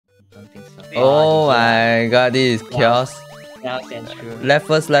Don't think so. Oh my god, this is chaos. Chaos and true. Left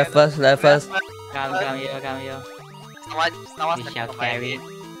first, left first, left first. Come here. Someone We shall carry.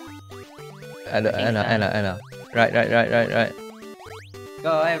 I know. Right. Go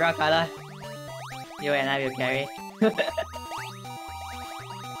away, brown color. You and I will carry.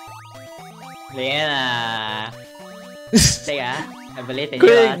 Lena. Take I believe in you.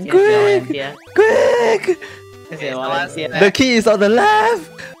 Quick! Since you're volunteer. The key is on the left.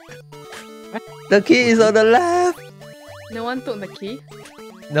 The key is on the left. No one took the key.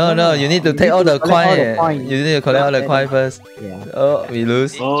 No, you need to take all the coin. You need to collect all the coin first. Yeah. Oh, we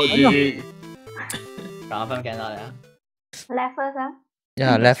lose. Oh, GG. Confirm cannot. Left first, huh?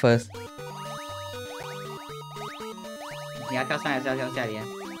 Yeah, left first. 你要跳上还是要跳下里啊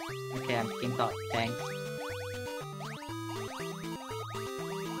 ？Okay, I'm picking top. Thanks.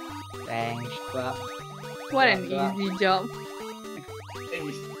 Thanks. Go up. What an easy job.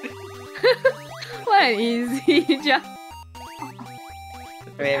 What an easy job.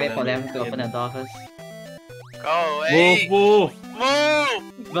 Wait for them to open the door first. Go away. Move.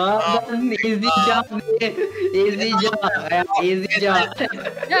 Easy job. Easy job. Easy job.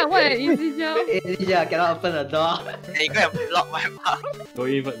 Yeah, what an easy job. Easy job. Cannot open the door. Hey, you gotta block my mouth. Go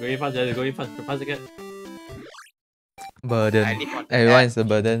in fast, Jesse. Go in fast. Fast again. Burden. I need one. Everyone is a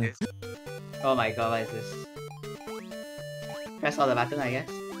burden. Oh my god, what is this? Press all the button, I guess.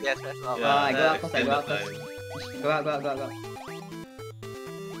 Yes, press all. I go up first. Go up.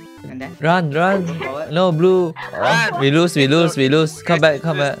 And then Run. go forward. No, blue. Run. We lose. Come back.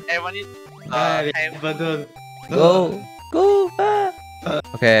 Everyone is. Balloon. Go.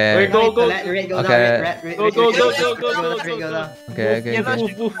 Okay. Wait, go. Red go down. Okay. Red Go. Red go down. Okay.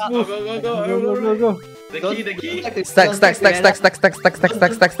 Go. The key. Stack.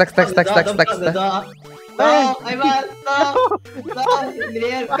 No, Ivan, no,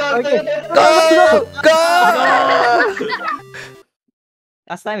 Million, Go!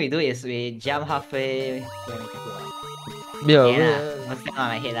 Last time we do is we jump halfway. Yeah. What's on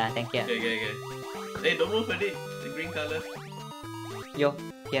my head lah? Thank you. Okay. Hey, don't move already. The green color. Yo,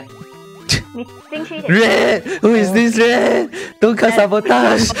 here. Think she did. Red! Who is this Red? Don't cast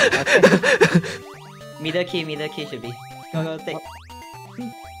sabotage! Middle key should be. Go, take.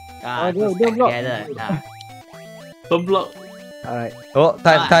 Don't block. Together. Don't block. Alright. Oh,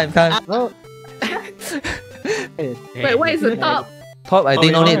 time. No. Wait, what is the top? Top, I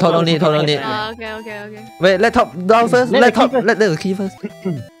think no need. Okay. Wait, let top down first. Let Let the the key first.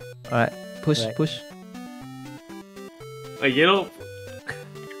 Alright, push. A yellow.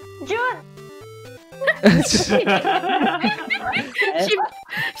 June!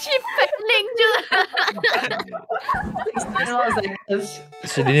 She peddling to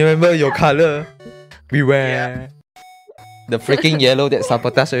She didn't remember your color. Beware. The freaking yellow that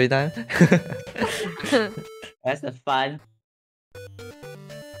sabotage every time. That's the fun.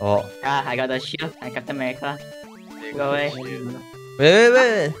 Oh. I got the shield. I Captain America. Go away.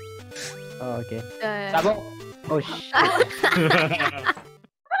 Wait. Oh, okay. Double. Oh, shit.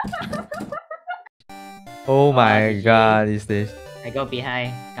 Oh my god, is this? I go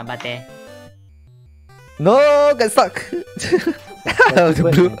behind. Gambate. No, get stuck. The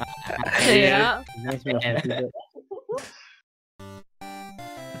blue. Yeah. Nice one.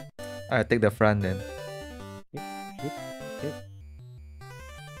 I take the front then.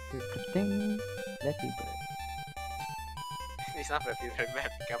 Let's see. It's not for people. I'm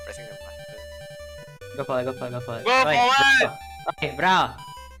pressing the button. Go for it. Go Wait, forward! Okay, bro.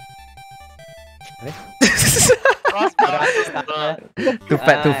 Cross Too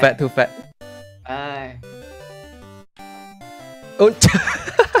fat. Bye. Oh,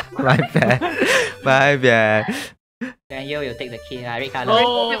 my bad. Then you take the key. Red color.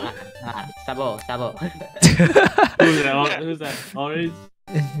 Oh. Sabo. Who's that? Orange.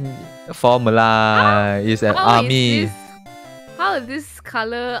 Formula is an army. How is this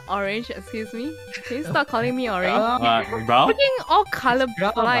color orange? Excuse me. Can you stop calling me orange? Brown? Freaking all color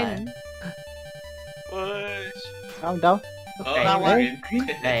Brown, blind. Push. Down. Okay. Green.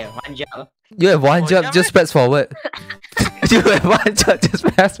 Hey, one job. You have one job, just press forward. You have one job, just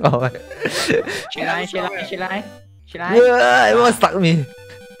press forward. She line. It won't stuck me.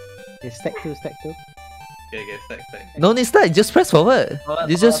 Okay, stack two. Okay, stack. No need stack, just press forward.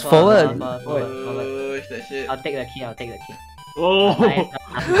 You just forward. Push that shit. I'll take the key. Oh!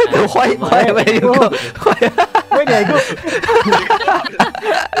 Why? Where you go? Where did I go?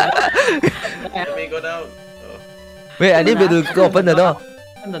 Let me go down. Wait, I need to go open the door.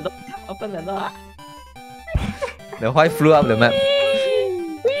 Open the door. The white flew up the map.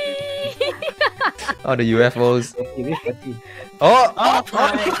 Oh, the UFOs. Okay, which party? Oh!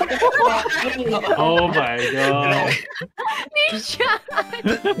 Oh my god. Nisha!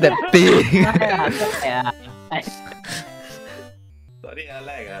 That pig! Yeah. Sorry, I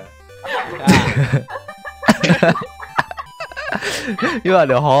like You are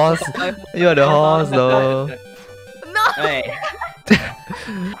the horse. You are the horse, though. No! Hey.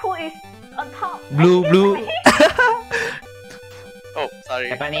 Who is on top? Blue, blue. Oh, sorry.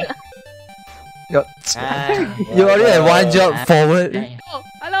 Stephanie. Yo- Ah, You already have one job forward. Oh,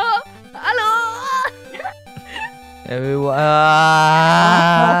 hello! Hello! Everyone.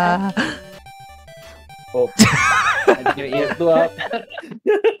 Ah. you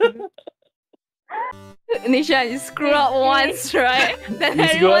Nisha, you screw up once, right? Then You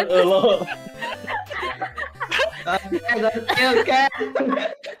everyone, got a lot.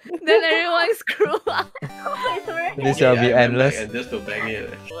 then everyone screw up. Who is red? This will be I went back endless. And just to bang it.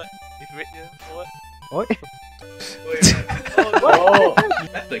 What? It's red here. What? Oi. Oh,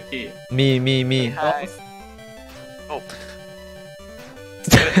 that's the key. Me. Hi.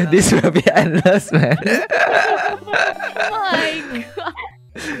 This will be endless, man. Oh my god.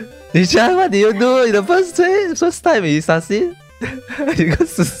 Nisha, what did you do in the first time you succeed? You got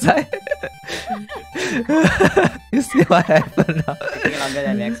suicide. You see what happened now? taking longer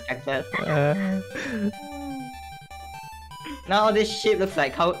than we expected. Uh, Now all this sheep looks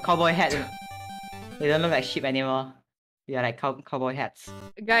like cowboy hat. They don't look like sheep anymore. They are like cowboy hats.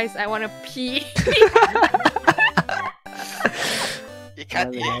 Guys, I wanna pee. You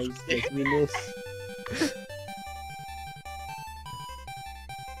can't Nice, eat. let's release.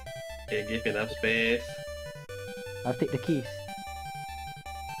 Okay, give enough space. I'll take the keys.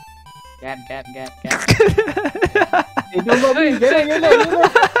 Gap. Hey, don't go me. Yellow.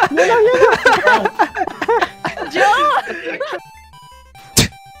 Joe!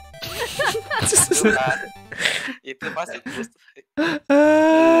 Itu pasti terus.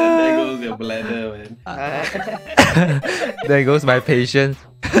 There goes your bladder, man. There goes my patience.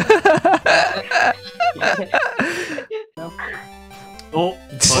 Oh,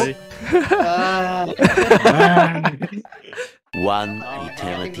 sorry. One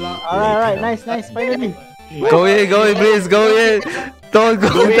eternity. Alright, nice. Finally. Go in, please, go in. Don't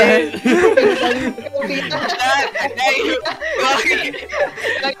go back.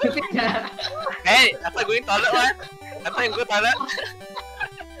 Hey, I thought going toilet one. I thought you go toilet.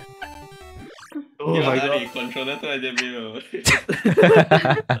 Oh my god. Controller tu aja Bill.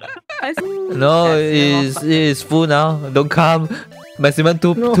 No, it's full now. Don't come. Maximum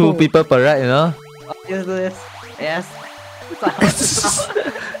two people per ride, you know. Just do this. Yes.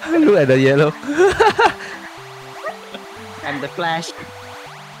 Look at the yellow. I'm the Flash.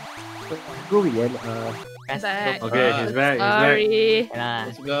 Go with yellow. Press Back. go. Okay, he's back. Sorry. Yeah,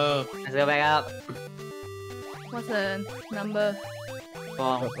 Let's go. let's go back up. What's the number?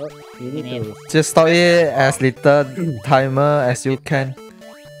 4. We need to. Just stop it as little timer as you can.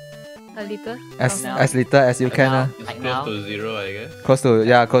 A liter? As No. as little as you can. It's Like close now. to 0, I guess. Close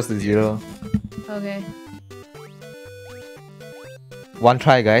to 0. Okay. One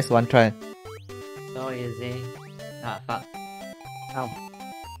try, guys. One try. So easy. Ah, fuck. Ow.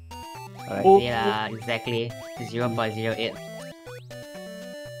 Alright, Oh. see lah, exactly 0.08.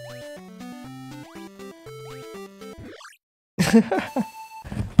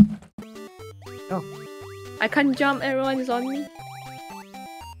 I can't jump, everyone is on me.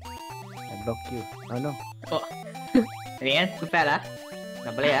 I block you. Oh no. Rian, too fat lah.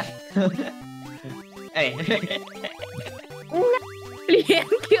 Tak boleh lah. Hey. Lian,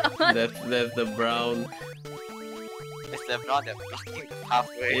 keep on. That's the brown. It's the brown that blocking the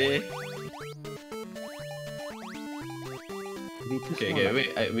pathway. Eh. Be too Okay, small. wait.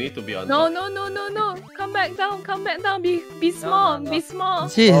 We need to be on No, top. no. Come back down. Be small. no. Be small.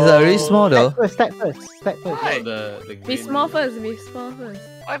 Gee, it's already small though. Start first. Why? Oh, the Be green. small first. Be small first.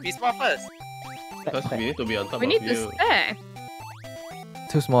 Why be small first? Because we need to be on top We of need to you. stack.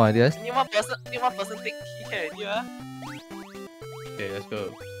 Too small ideas. Need one person take key here already, ah. Okay, let's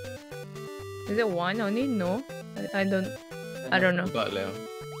go. Is it one only? No. I don't know. Got Leo.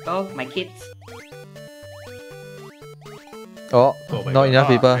 Oh, my kids. Oh, Oh my not God. enough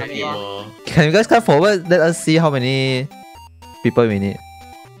people. I need more. Can you guys come forward? Let us see how many people we need.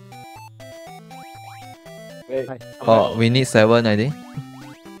 Oh, we need 7, I think.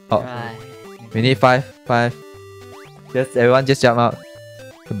 Oh, Right. we need 5. Just everyone just jump out.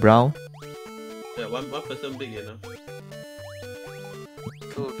 The brown. Yeah, one person big, you know.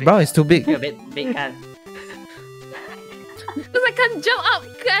 Brown is too big. You're a bit big kan. Because I can't jump up,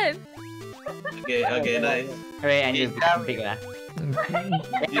 kan? Okay, nice. Hooray, and you're big lah.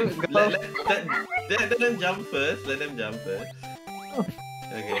 Let Let them jump first. Let them jump first.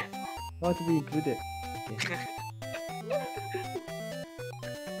 Okay. I want to be included.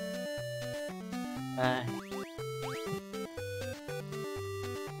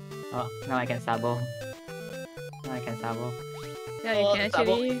 Oh, now I can sabo. Now I can sabo. Yeah, you can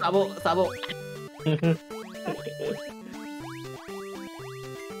actually. Sabo.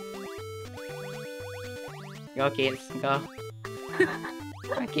 Go kids, go.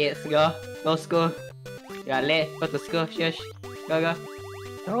 Go kids, go. Go school. You are late. Go to school. Shush. Go.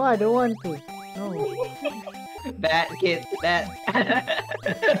 No, I don't want to. No. Bad kids, bad.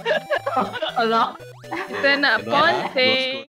 Oh no. Then Cannot, upon ah. saying